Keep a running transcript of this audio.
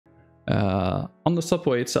on the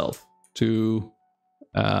subway itself to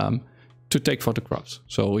take photographs.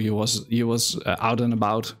 So he was out and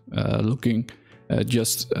about, looking,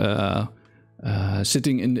 just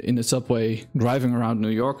sitting in the subway, driving around New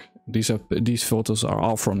York. These photos are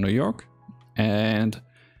all from New York, and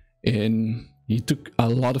he took a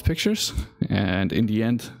lot of pictures, and in the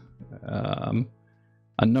end,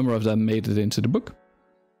 a number of them made it into the book.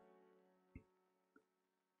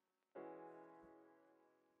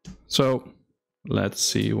 So let's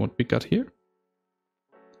see what we got here.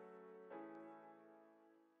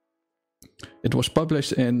 It was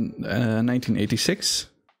published in 1986.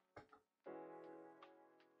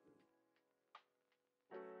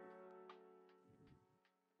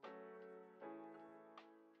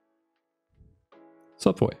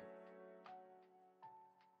 Subway.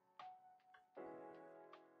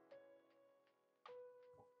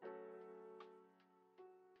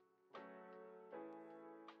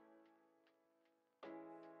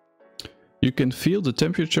 You can feel the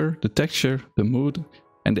temperature, the texture, the mood,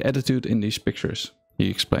 and the attitude in these pictures, he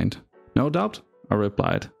explained. No doubt, I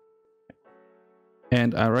replied.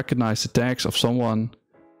 And I recognize the tags of some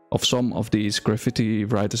of these graffiti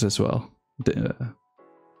writers as well.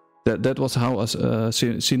 That was how a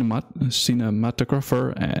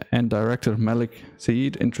cinematographer and director Malik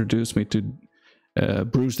Saeed introduced me to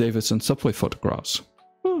Bruce Davidson subway photographs.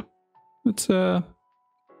 Oh, it's a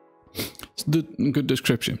good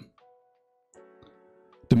description.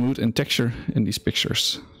 The mood and texture in these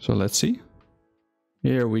pictures. So let's see.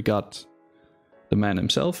 Here we got the man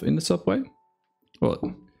himself in the subway.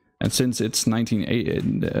 Well, and since it's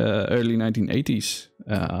early 1980s,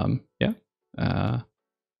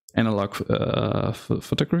 analog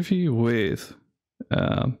photography with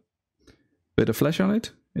a bit of flash on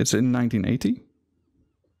it. It's in 1980.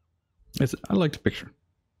 I like the picture.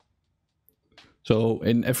 So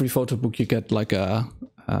in every photo book you get like a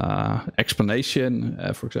explanation,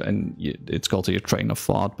 for example, and it's called your train of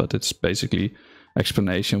thought, but it's basically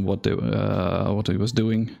explanation what he was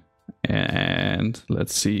doing. And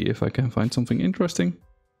let's see if I can find something interesting.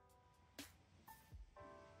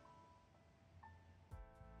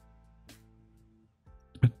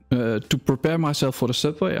 To prepare myself for the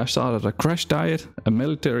subway, I started a crash diet, a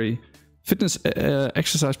military fitness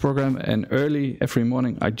exercise program, and early every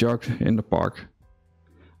morning I jogged in the park.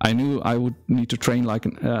 I knew I would need to train like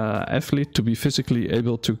an athlete to be physically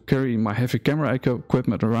able to carry my heavy camera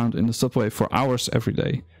equipment around in the subway for hours every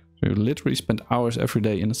day. So you literally spend hours every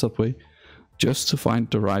day in the subway just to find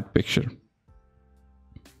the right picture.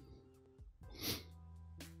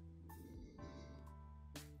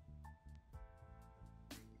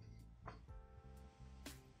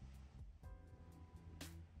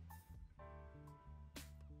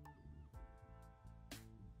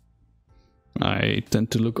 I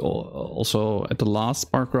tend to look also at the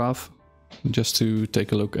last paragraph just to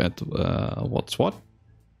take a look at what's what.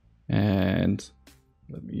 And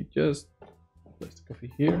let me just place the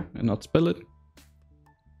coffee here and not spill it.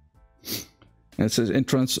 And it says, in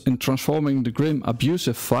transforming the grim,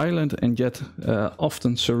 abusive, violent, and yet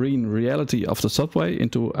often serene reality of the subway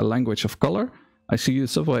into a language of color, I see the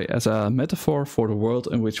subway as a metaphor for the world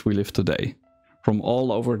in which we live today. From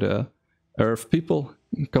all over the earth, people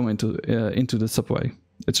come into the subway.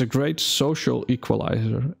 It's a great social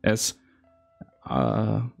equalizer. As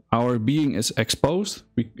our being is exposed,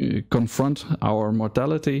 we confront our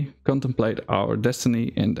mortality, contemplate our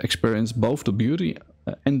destiny, and experience both the beauty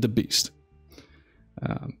and the beast.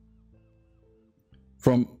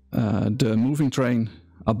 From the moving train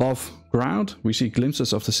above ground, we see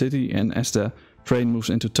glimpses of the city, and as the train moves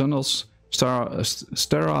into tunnels,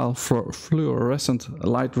 sterile fluorescent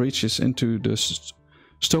light reaches into the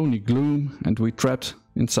stony gloom, and we trapped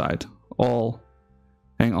inside, all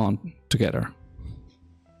hang on together.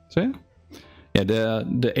 So yeah,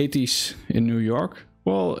 the 80s in New York,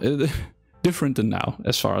 well, different than now,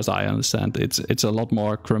 as far as I understand. It's a lot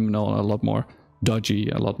more criminal, a lot more dodgy,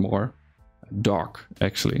 a lot more dark.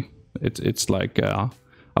 Actually, it's like I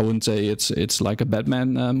wouldn't say it's like a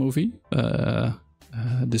Batman movie, the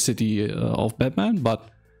city of Batman,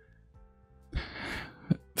 but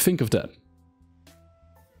think of that.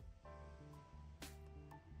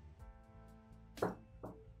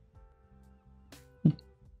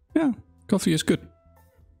 Yeah, coffee is good.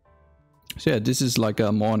 So yeah, this is like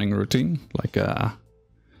a morning routine, like a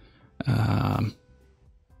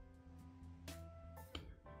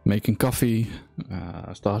making coffee,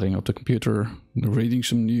 starting up the computer, reading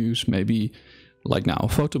some news, maybe like now a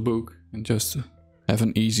photo book, and just have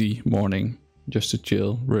an easy morning just to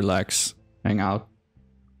chill, relax, hang out.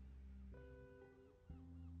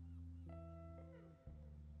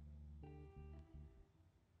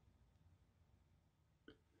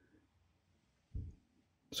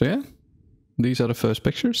 So yeah, these are the first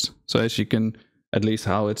pictures. So as you can, at least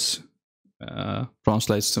how it's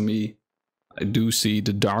translates to me, I do see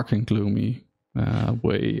the dark and gloomy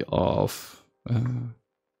way of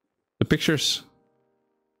the pictures.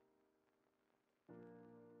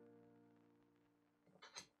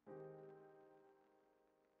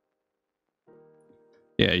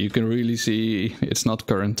 Yeah, you can really see it's not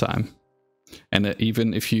current time. And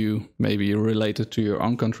even if you maybe relate it to your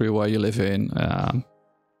own country where you live in,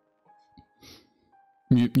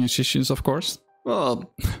 musicians, of course.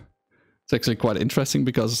 Well, it's actually quite interesting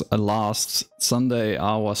because last Sunday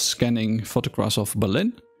I was scanning photographs of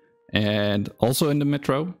Berlin and also in the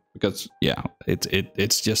metro because yeah,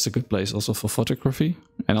 it's just a good place also for photography,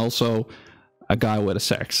 and also a guy with a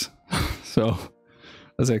sax. So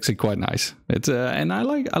that's actually quite nice. It's and I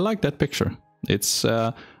like that picture. It's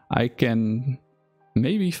I can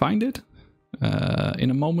maybe find it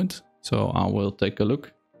in a moment, so I will take a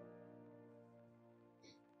look.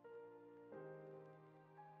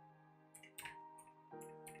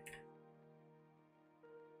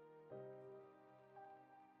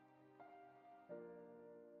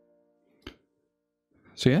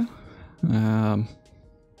 So yeah,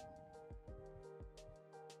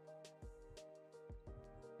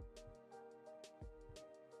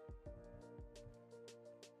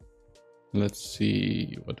 let's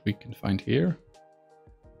see what we can find here.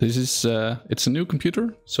 This is it's a new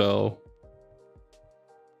computer, so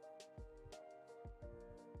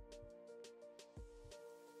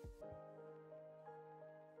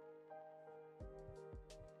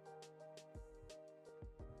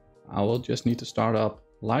I will just need to start up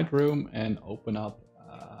Lightroom and open up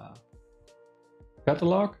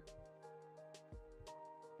catalog.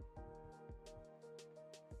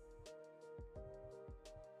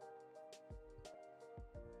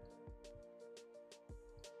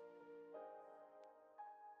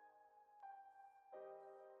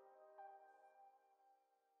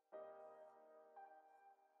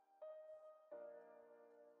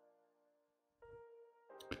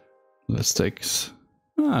 Let's take.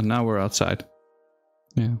 Now we're outside.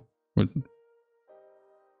 Yeah, with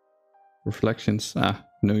reflections.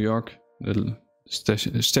 New York, the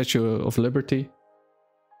Statue of Liberty,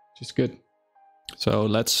 which is good. So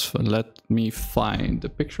let me find the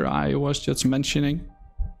picture I was just mentioning,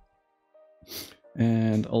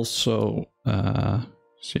 and also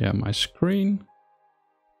share my screen.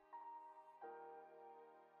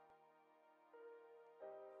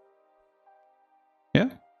 Yeah,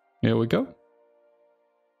 here we go.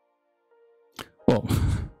 Well,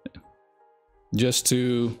 just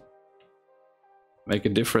to make a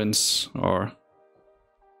difference, or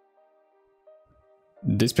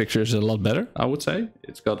this picture is a lot better, I would say.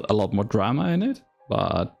 It's got a lot more drama in it,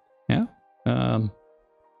 but yeah, I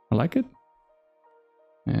like it.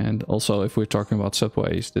 And also, if we're talking about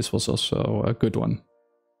subways, this was also a good one.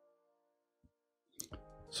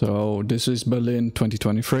 So this is Berlin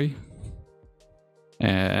 2023,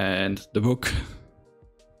 and the book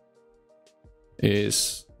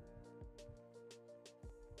is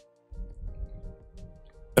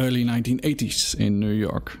early 1980s in New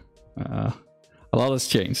York. A lot has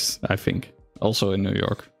changed, I think, also in New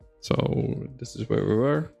York. So this is where we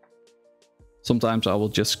were. Sometimes I will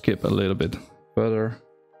just skip a little bit further.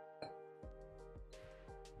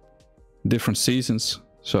 Different seasons,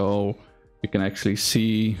 so you can actually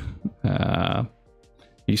see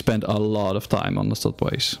he spent a lot of time on the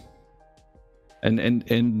subways.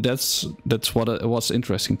 And that's what was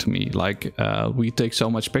interesting to me. Like we take so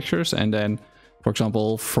much pictures, and then, for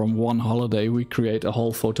example, from one holiday we create a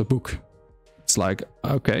whole photo book. It's like,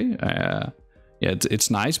 okay, yeah, it's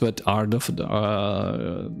nice, but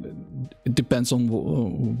it depends on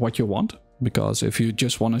what you want. Because if you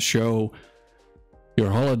just want to show your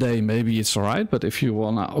holiday, maybe it's alright. But if you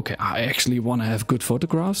wanna, okay, I actually want to have good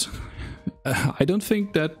photographs, I don't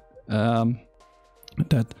think that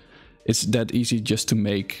that it's that easy just to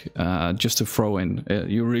make, just to throw in.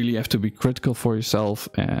 You really have to be critical for yourself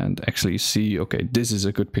and actually see, okay, this is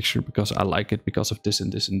a good picture because I like it because of this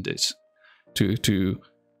and this and this.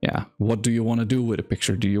 Yeah, what do you want to do with a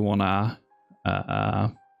picture? Do you want to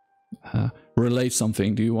relate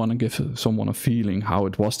something? Do you want to give someone a feeling how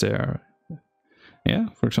it was there? Yeah,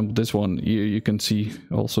 for example, this one, you can see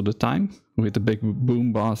also the time with the big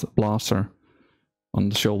boom blaster on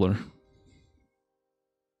the shoulder.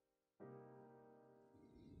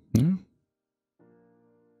 Yeah.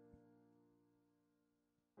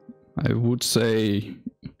 I would say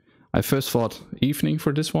I first thought evening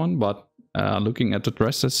for this one, but looking at the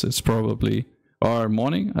dresses, it's probably, or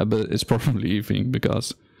morning, but it's probably evening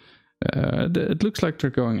because It looks like they're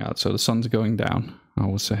going out, so the sun's going down, I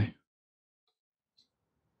would say.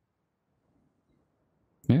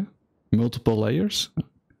 Yeah, multiple layers.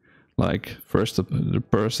 Like first the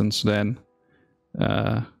persons, then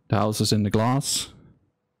the houses in the glass.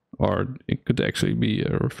 Or it could actually be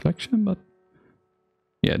a reflection, but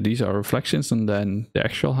yeah, these are reflections, and then the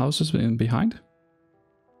actual houses in behind.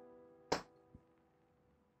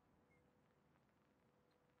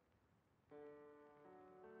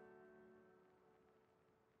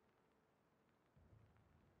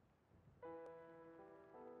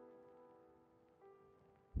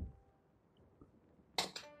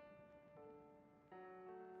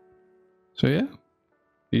 So yeah,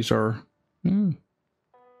 these are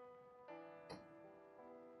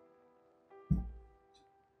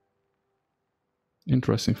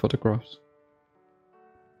interesting photographs.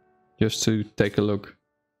 Just to take a look,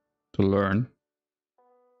 to learn.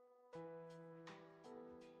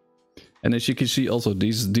 And as you can see also,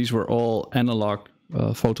 these were all analog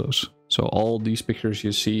photos. So all these pictures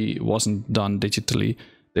you see wasn't done digitally.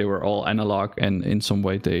 They were all analog, and in some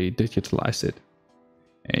way they digitalized it.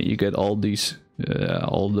 And you get all these,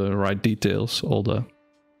 all the right details, all the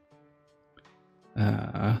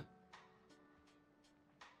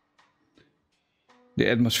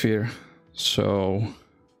atmosphere. So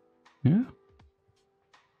yeah.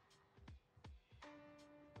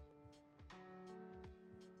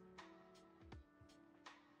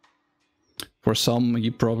 For some,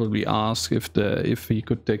 you probably ask if he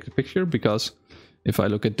could take the picture, because if I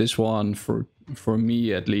look at this one, for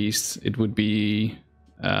me at least, it would be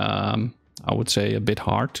I would say a bit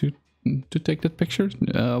hard to take that picture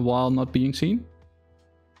while not being seen.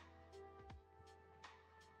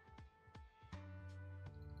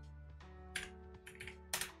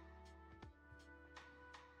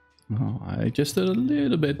 Oh, I adjusted a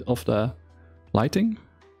little bit of the lighting,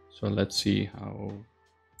 so let's see how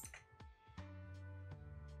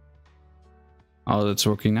that's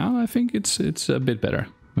working now. I think it's a bit better,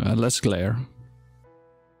 less glare.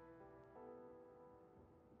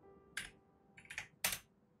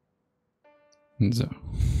 So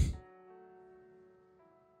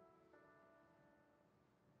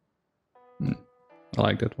I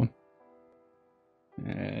like that one.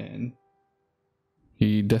 And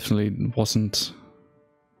he definitely wasn't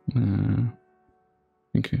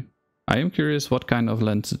okay. I am curious what kind of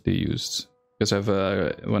lens they used, because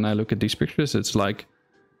when I look at these pictures, it's like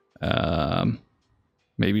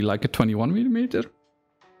maybe like a 21mm.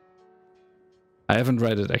 I haven't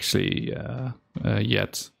read it actually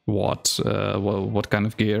yet. What kind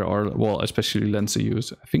of gear, or well, especially lens they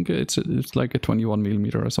use. I think it's like a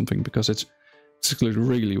 21mm or something, because it's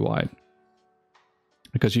really wide.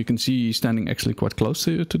 Because you can see standing actually quite close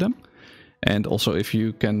to them, and also if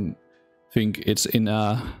you can think it's in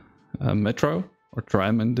a metro or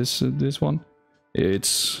tram in this one,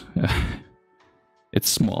 it's it's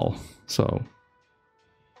small. So.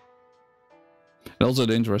 And also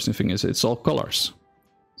the interesting thing is it's all colors.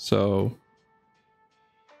 So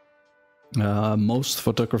most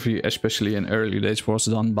photography, especially in early days, was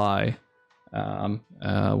done in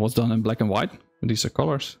black and white. These are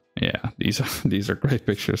colors. Yeah, these are great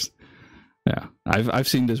pictures. Yeah, I've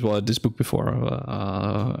seen this book before.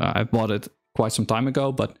 I bought it quite some time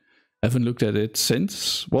ago, but haven't looked at it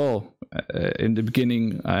since. Well, in the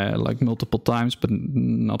beginning, like multiple times, but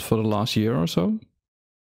not for the last year or so.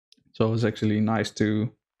 So it was actually nice to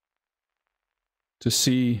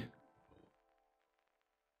see.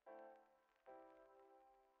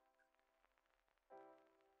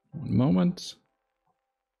 One moment.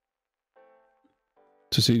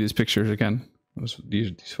 To see these pictures again.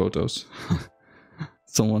 These photos.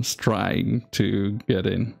 Someone's trying to get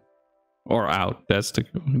in or out. That's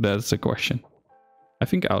the question. I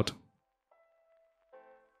think out.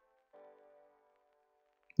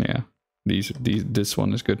 Yeah. This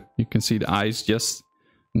one is good. You can see the eyes just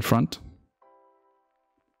in front.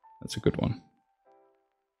 That's a good one.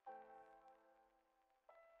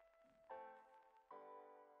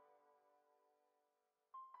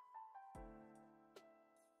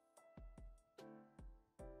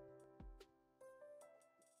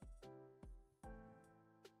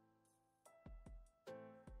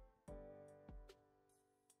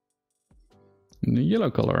 And the yellow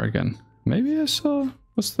color again. Maybe I saw,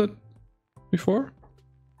 was that before?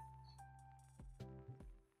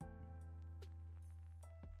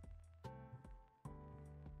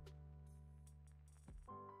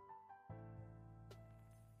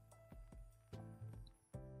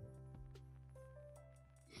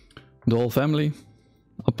 The whole family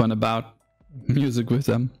up and about, music with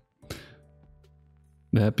them,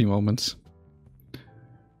 the happy moments.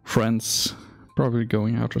 friends probably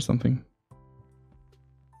going out or something.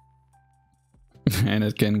 And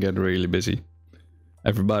it can get really busy.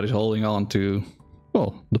 Everybody's holding on to,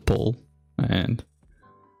 well, the pole. And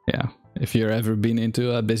yeah, if you've ever been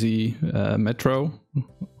into a busy metro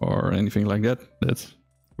or anything like that, that's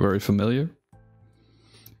very familiar.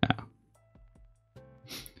 Yeah.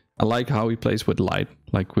 I like how he plays with light,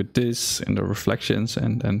 like with this and the reflections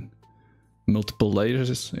and multiple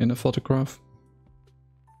layers in a photograph.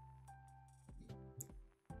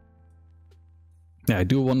 Yeah, I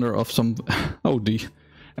do wonder of some. Oh, they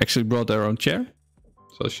actually brought their own chair,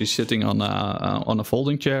 so she's sitting on a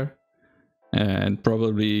folding chair, and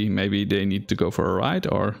probably maybe they need to go for a ride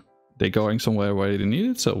or they're going somewhere where they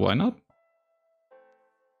need it. So why not?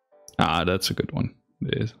 Ah, that's a good one.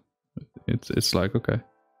 It's like, okay,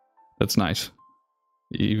 that's nice.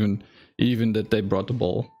 Even that they brought the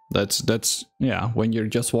ball. That's yeah. When you're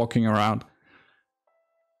just walking around,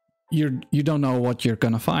 you don't know what you're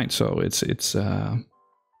gonna find, so it's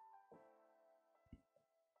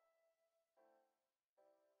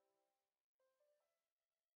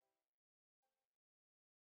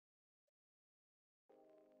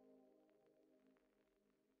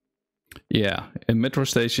yeah, in metro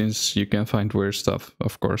stations you can find weird stuff,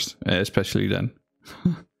 of course, especially then.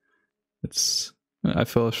 It's I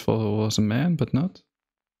thought it was a man, but not.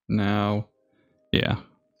 Now, yeah,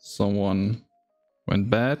 someone went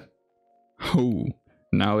bad. Oh,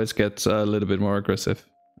 now it gets a little bit more aggressive.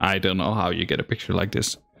 I don't know how you get a picture like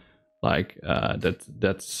this. Like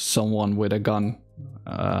that's someone with a gun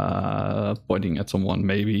pointing at someone.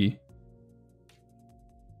 Maybe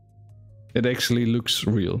it actually looks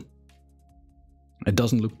real. It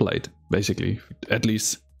doesn't look played, basically. At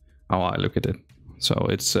least how I look at it. So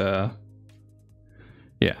it's yeah.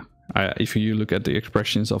 If you look at the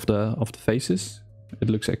expressions of the faces, it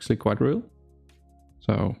looks actually quite real.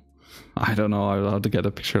 So I don't know how to get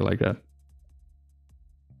a picture like that.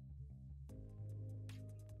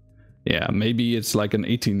 Yeah, maybe it's like an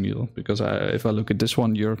 18 mil, because if I look at this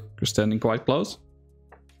one, you're standing quite close.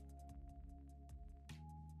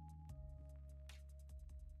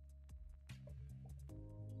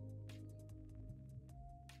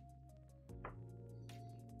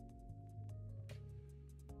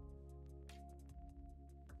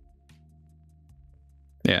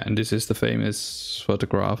 Yeah, and this is the famous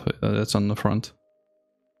photograph that's on the front.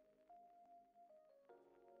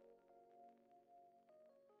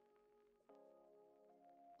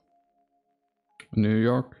 New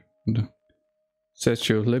York, the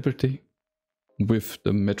Statue of Liberty, with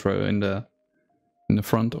the metro in the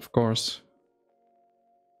front, of course.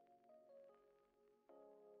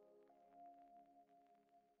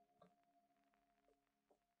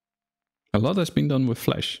 A lot has been done with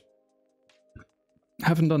Flash.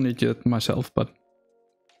 Haven't done it yet myself, but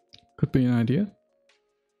could be an idea.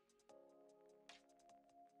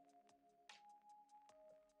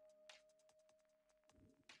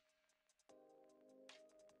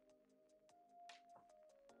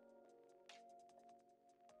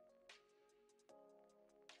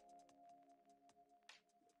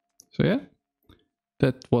 So yeah,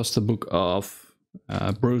 that was the book of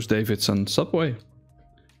Bruce Davidson, Subway.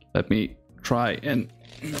 Let me try and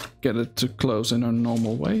get it to close in a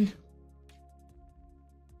normal way.